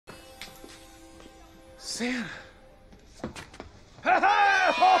Santa. Ha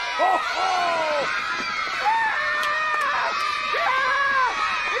ha! Ho, ho, ho!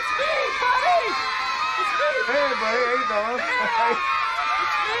 It's me, buddy! It's me! Hey, buddy, how you doing?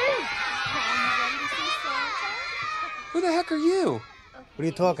 It's me! Who the heck are you? What are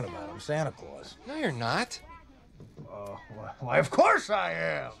you talking about? I'm Santa Claus. No, you're not. Why, of course I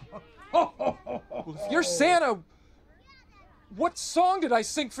am. Well, if you're Santa, what song did I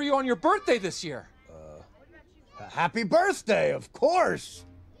sing for you on your birthday this year? Happy birthday, of course.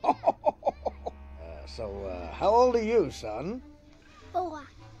 So, how old are you, son? 4.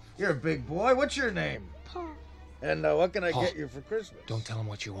 You're a big boy. What's your name? Paul. And what can I Paul, get you for Christmas? Don't tell him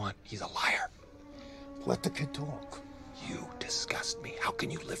what you want. He's a liar. Let the kid talk. You disgust me. How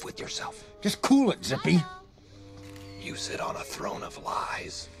can you live with yourself? Just cool it, Zippy. You sit on a throne of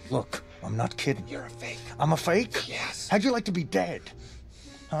lies. Look, I'm not kidding. You're a fake. I'm a fake? Yes. How'd you like to be dead?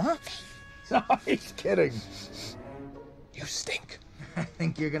 Huh? No, he's kidding. You stink. I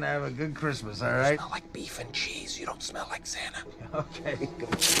think you're gonna have a good Christmas, all You right? smell like beef and cheese. You don't smell like Santa. Okay, good.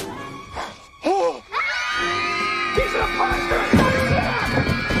 Oh! He's an imposter!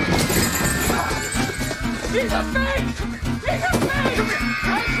 He's a fake! He's a fake!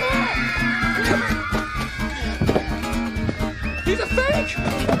 I swear! He's a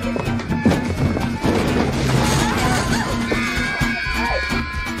fake!